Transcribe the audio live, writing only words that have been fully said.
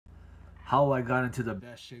how I got into the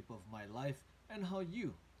best shape of my life, and how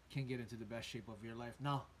you can get into the best shape of your life.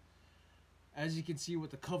 Now, as you can see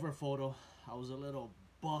with the cover photo, I was a little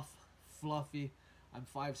buff, fluffy. I'm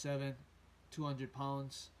 5'7", 200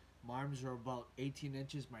 pounds. My arms were about 18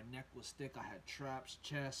 inches. My neck was thick. I had traps,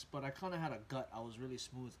 chest, but I kind of had a gut. I was really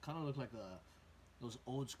smooth. Kind of looked like those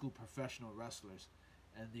old school professional wrestlers.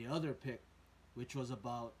 And the other pic, which was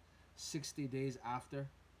about 60 days after,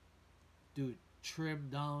 dude, trimmed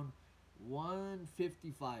down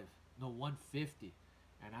 155, no 150,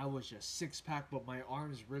 and I was just six pack, but my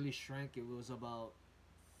arms really shrank. It was about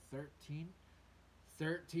 13,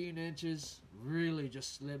 13 inches, really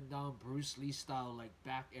just slimmed down, Bruce Lee style, like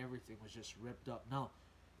back, everything was just ripped up. Now,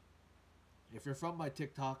 if you're from my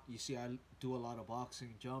TikTok, you see I do a lot of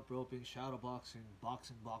boxing, jump roping, shadow boxing,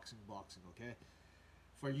 boxing, okay?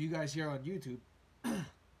 For you guys here on YouTube,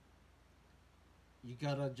 you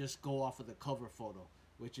gotta just go off of the cover photo,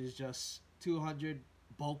 which is just 200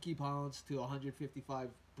 bulky pounds to 155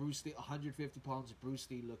 Bruce Lee, 150 pounds Bruce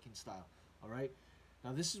Lee looking style. All right.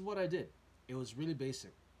 Now this is what I did. It was really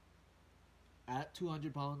basic. At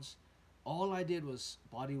 200 pounds, all I did was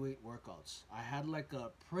body weight workouts. I had like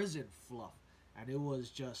a prison fluff, and it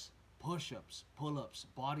was just push-ups, pull-ups,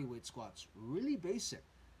 body weight squats. Really basic.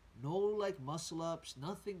 No like muscle ups,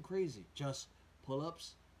 nothing crazy. Just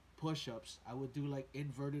pull-ups, push-ups. I would do like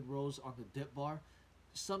inverted rows on the dip bar,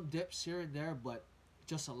 some dips here and there, but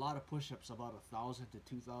just a lot of push-ups, about 1,000 to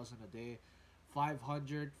 2,000 a day.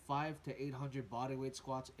 500, 5 to 800 body weight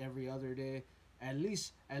squats every other day. At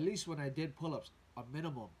least when I did pull-ups, a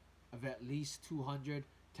minimum of at least 200,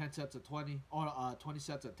 10 sets of 20, or 20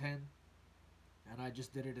 sets of 10. And I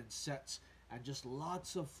just did it in sets, and just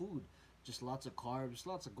lots of food, just lots of carbs,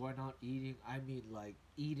 lots of going out eating. I mean, like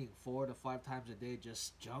eating 4 to 5 times a day,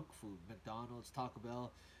 just junk food, McDonald's, Taco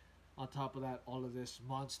Bell. On top of that, all of this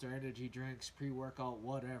Monster energy drinks, pre-workout,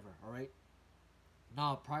 whatever. All right.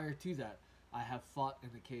 Now, prior to that, I have fought in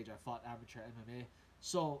the cage. I fought amateur MMA,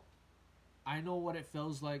 so I know what it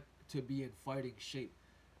feels like to be in fighting shape.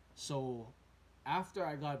 So after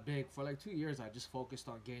I got big, for like 2 years, I just focused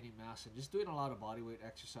on gaining mass and just doing a lot of bodyweight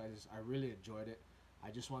exercises. I really enjoyed it.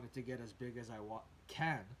 I just wanted to get as big as I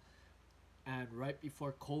can. And right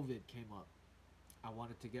before COVID came up, I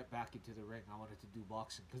wanted to get back into the ring. I wanted to do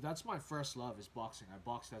boxing because that's my first love, is boxing. I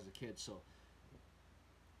boxed as a kid. So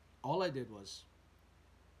all I did was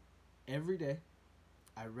every day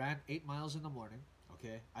I ran 8 miles in the morning.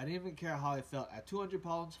 Okay, I didn't even care how I felt at 200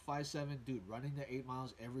 pounds, 5'7", dude. Running the 8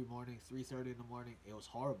 miles every morning, 3:30 in the morning, it was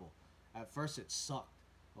horrible. At first, it sucked.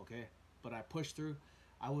 Okay, but I pushed through.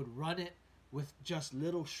 I would run it with just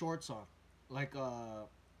little shorts on, like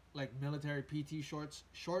military PT shorts,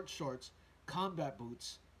 short shorts, combat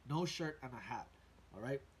boots, no shirt, and a hat. All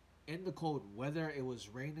right, in the cold, whether it was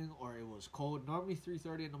raining or it was cold. Normally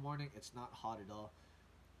 3:30 in the morning, it's not hot at all.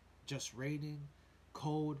 Just raining,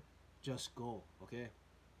 cold, just go. Okay,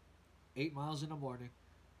 8 miles in the morning.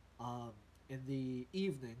 In the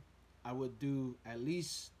evening, I would do at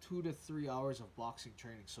least 2 to 3 hours of boxing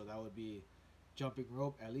training. So that would be jumping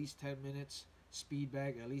rope at least 10 minutes, speed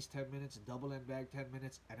bag at least 10 minutes, double end bag 10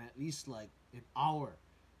 minutes, and at least like an hour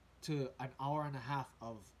to an hour and a half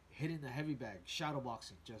of hitting the heavy bag, shadow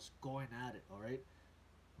boxing, just going at it. All right.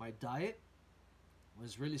 My diet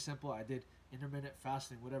was really simple. I did intermittent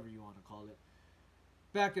fasting, whatever you want to call it.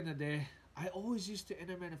 Back in the day, I always used to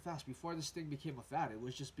intermittent fast before this thing became a fad. It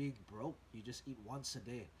was just being broke. You just eat once a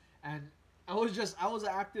day. And I was an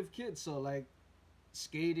active kid. So like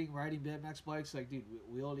skating, riding BMX bikes, like dude,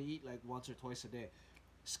 we only eat like once or twice a day.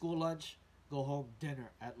 School lunch, go home,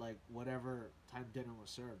 dinner at like whatever time dinner was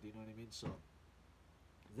served. You know what I mean? So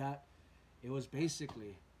that, it was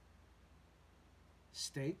basically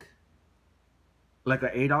steak, like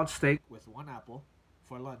an 8 ounce steak with one apple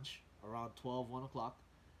for lunch around 12, 1 o'clock.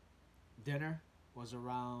 Dinner was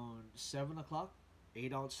around 7 o'clock,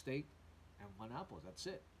 8 ounce steak, and one apple. That's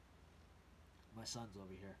it. My son's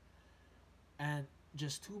over here. And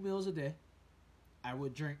just 2 meals a day. I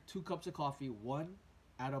would drink 2 cups of coffee, one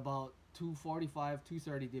at about 2:45,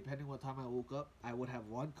 2:30, depending what time I woke up. I would have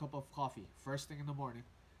 1 cup of coffee first thing in the morning,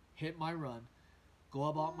 hit my run, go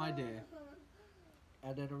about my day,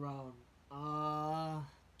 and then around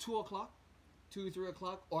 2 o'clock, 2, 3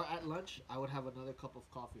 o'clock, or at lunch, I would have another cup of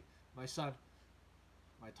coffee. My son,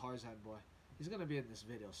 my Tarzan boy, he's going to be in this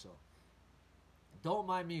video, so don't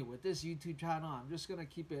mind me with this YouTube channel. I'm just going to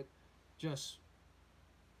keep it just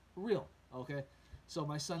real, okay? So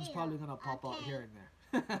my son's probably going to pop out here and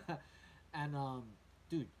there. And,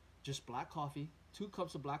 dude, just black coffee, 2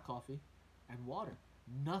 cups of black coffee, and water.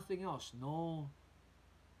 Nothing else. No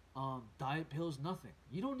diet pills, nothing.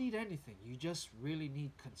 You don't need anything. You just really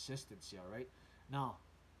need consistency, all right? Now,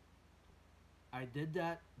 I did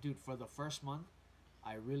that, dude, for the first month.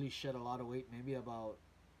 I really shed a lot of weight, maybe about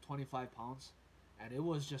 25 pounds. And it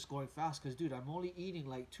was just going fast because, dude, I'm only eating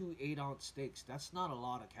like 2 8-ounce steaks. That's not a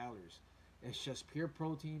lot of calories. It's just pure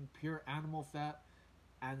protein, pure animal fat,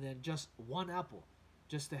 and then just one apple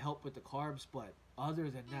just to help with the carbs. But other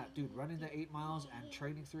than that, dude, running the 8 miles and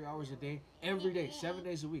training 3 hours a day, every day, 7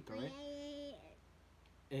 days a week, all right?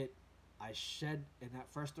 It, I shed in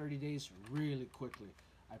that first 30 days really quickly.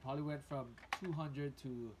 I probably went from 200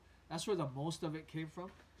 to, that's where the most of it came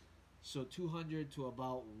from. So 200 to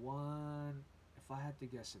about one, if I had to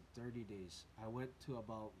guess in 30 days, I went to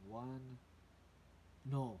about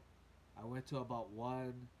no, I went to about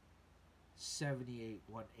 178,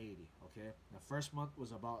 180, okay? The first month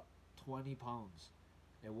was about 20 pounds.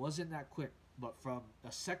 It wasn't that quick, but from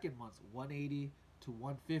the second month, 180 to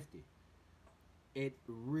 150, it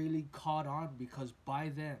really caught on because by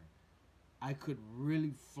then, I could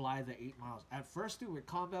really fly the 8 miles. At first, dude, with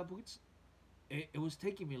combat boots, it was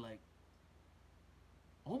taking me like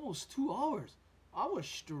almost 2 hours. I was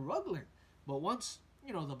struggling. But once,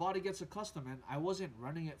 the body gets accustomed, and I wasn't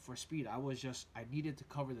running it for speed. I needed to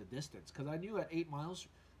cover the distance. Because I knew at 8 miles,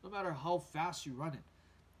 no matter how fast you run it,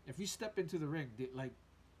 if you step into the ring, like,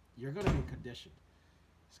 you're going to be conditioned.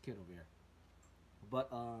 This kid over here. But,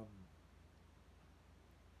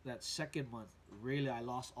 that second month, really, I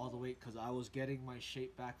lost all the weight because I was getting my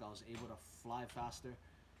shape back. I was able to fly faster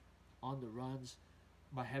on the runs.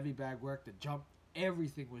 My heavy bag work, the jump,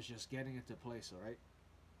 everything was just getting into place, all right?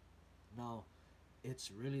 Now, it's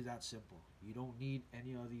really that simple. You don't need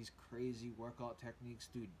any of these crazy workout techniques.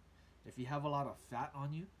 Dude, if you have a lot of fat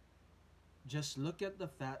on you, just look at the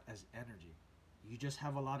fat as energy. You just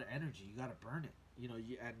have a lot of energy. You got to burn it,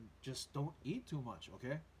 and just don't eat too much,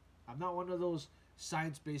 okay? I'm not one of those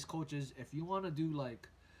science-based coaches. If you want to do like,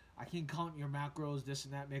 I can count your macros, this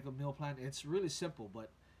and that, make a meal plan, it's really simple.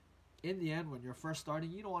 But in the end, when you're first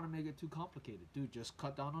starting, you don't want to make it too complicated. Dude, just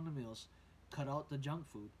cut down on the meals, cut out the junk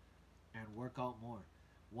food, and work out more.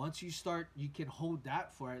 Once you start, you can hold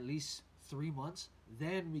that for at least 3 months.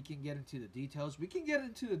 Then we can get into the details. We can get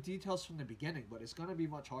into the details from the beginning, but it's going to be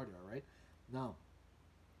much harder, all right? Now,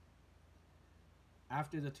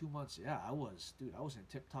 after the 2 months, yeah, I was in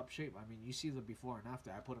tip-top shape. I mean, you see the before and after.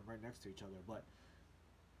 I put them right next to each other. But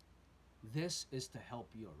this is to help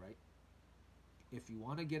you, right? If you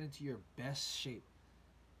want to get into your best shape,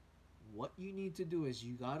 what you need to do is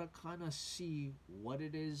you got to kind of see what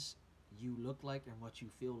it is you look like and what you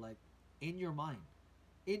feel like in your mind.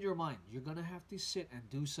 In your mind, you're going to have to sit and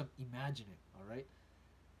do some imagining, all right?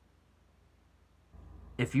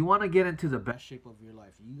 If you want to get into the best shape of your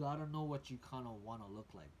life, you got to know what you kind of want to look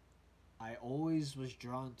like. I always was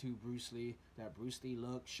drawn to Bruce Lee, that Bruce Lee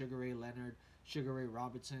look, Sugar Ray Leonard, Sugar Ray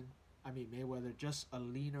Robinson, Mayweather, just a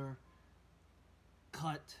leaner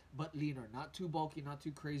cut, but leaner. Not too bulky, not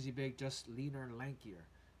too crazy big, just leaner and lankier.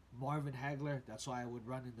 Marvin Hagler, that's why I would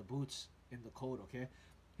run in the boots in the code, okay?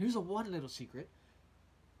 Here's one little secret.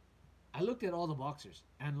 I looked at all the boxers,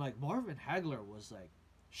 and like Marvin Hagler was like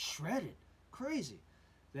shredded, crazy.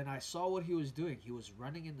 Then I saw what he was doing. He was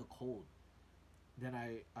running in the cold. Then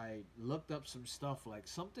I looked up some stuff, like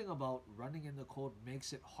something about running in the cold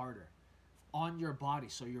makes it harder on your body.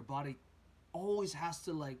 So your body always has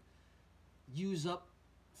to like use up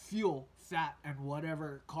fuel, fat, and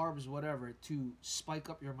whatever, carbs, whatever, to spike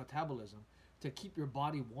up your metabolism to keep your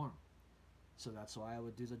body warm. So that's why I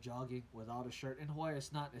would do the jogging without a shirt. In Hawaii,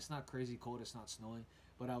 it's not crazy cold, it's not snowing,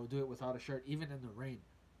 but I would do it without a shirt, even in the rain.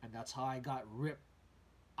 And that's how I got ripped.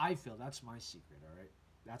 I feel that's my secret, all right?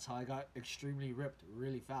 That's how I got extremely ripped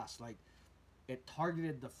really fast. Like, it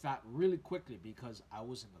targeted the fat really quickly because I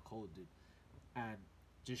was in the cold, dude. And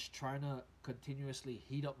just trying to continuously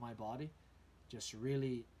heat up my body just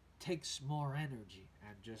really takes more energy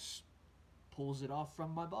and just pulls it off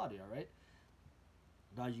from my body, all right?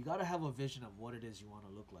 Now, you got to have a vision of what it is you want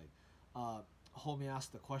to look like. Homie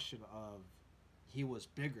asked the question of, he was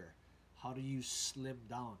bigger. How do you slim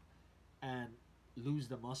down and lose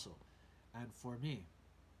the muscle? And for me,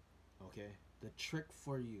 okay, the trick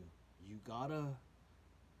for you, you gotta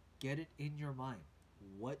get it in your mind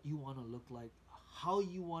what you want to look like, how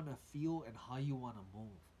you want to feel, and how you want to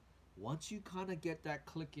move. Once you kind of get that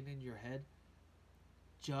clicking in your head,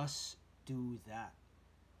 just do that.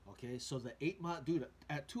 Okay, so the 8 mile, dude,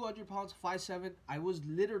 at 200 pounds, 5'7", I was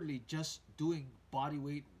literally just doing body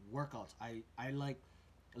weight workouts. I like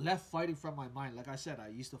left fighting from my mind. Like I said, I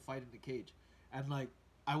used to fight in the cage, and like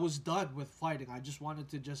I was done with fighting. I just wanted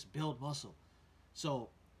to just build muscle. So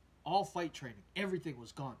All fight training, everything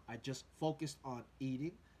was gone. I just focused on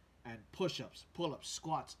eating and push-ups, pull-ups,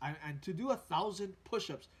 squats. And to do 1,000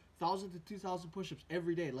 push-ups, 1,000 to 2,000 push-ups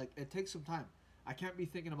every day, like, it takes some time. I can't be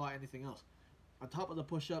thinking about anything else. On top of the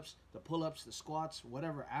push-ups, the pull-ups, the squats,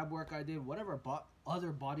 whatever ab work I did, whatever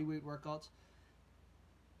other body weight workouts,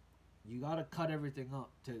 you gotta cut everything up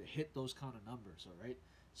to hit those kind of numbers. All right.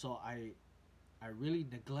 So I really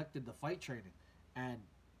neglected the fight training, and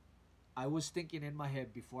I was thinking in my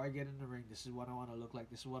head, before I get in the ring, this is what I want to look like,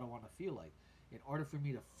 this is what I want to feel like. In order for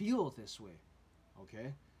me to feel this way,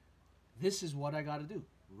 okay, this is what I got to do: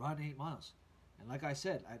 run 8 miles. And like I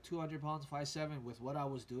said, at 200 pounds, 5'7", with what I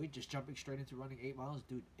was doing, just jumping straight into running 8 miles,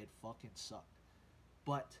 dude, it fucking sucked.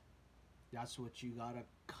 But that's what you gotta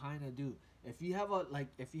kind of do. If you have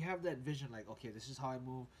if you have that vision, like, okay, this is how I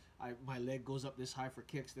move. My leg goes up this high for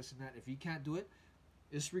kicks, this and that. If you can't do it,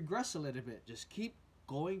 just regress a little bit. Just keep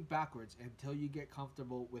going backwards until you get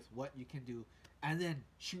comfortable with what you can do, and then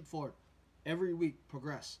shoot forward. Every week,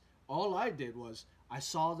 progress. All I did was I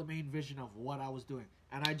saw the main vision of what I was doing,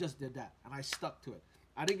 and I just did that, and I stuck to it.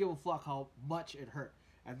 I didn't give a fuck how much it hurt,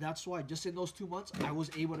 and that's why just in those 2 months I was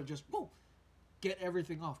able to just boom, get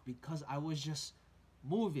everything off, because I was just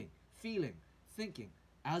moving, feeling, thinking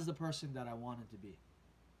as the person that I wanted to be.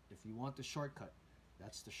 If you want the shortcut,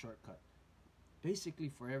 that's the shortcut. Basically,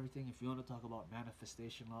 for everything, if you want to talk about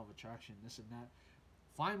manifestation, law of attraction, this and that,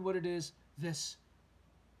 find what it is this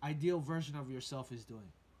ideal version of yourself is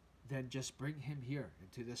doing. Then just bring him here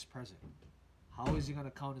into this present. How is he going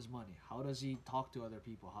to count his money? How does he talk to other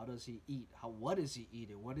people? How does he eat? What is he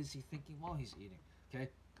eating? What is he thinking while he's eating? Okay?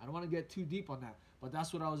 I don't want to get too deep on that, but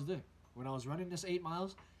that's what I was doing. When I was running this 8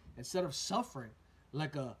 miles, instead of suffering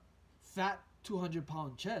like a fat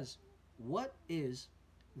 200-pound Chez, what is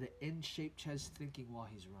the in-shape Chez thinking while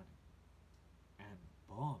he's running? And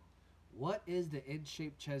boom. What is the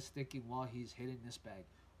in-shape Chez thinking while he's hitting this bag?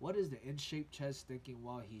 What is the in-shape Chez thinking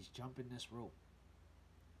while he's jumping this rope?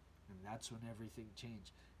 And that's when everything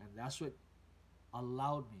changed. And that's what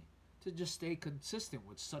allowed me to just stay consistent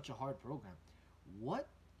with such a hard program. What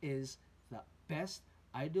is the best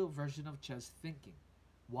ideal version of Chez thinking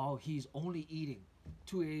while he's only eating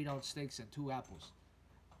 2 8-ounce steaks and 2 apples?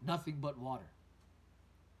 Nothing but water.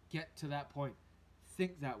 Get to that point.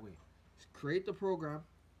 Think that way. Create the program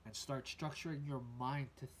and start structuring your mind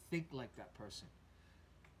to think like that person.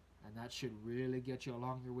 And that should really get you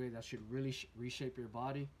along your way. That should really reshape your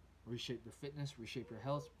body, reshape your fitness, reshape your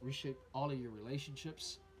health, reshape all of your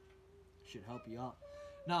relationships. Should help you out.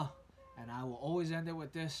 Now, and I will always end it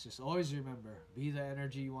with this. Just always remember, be the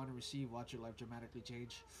energy you want to receive. Watch your life dramatically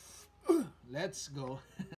change. Let's go.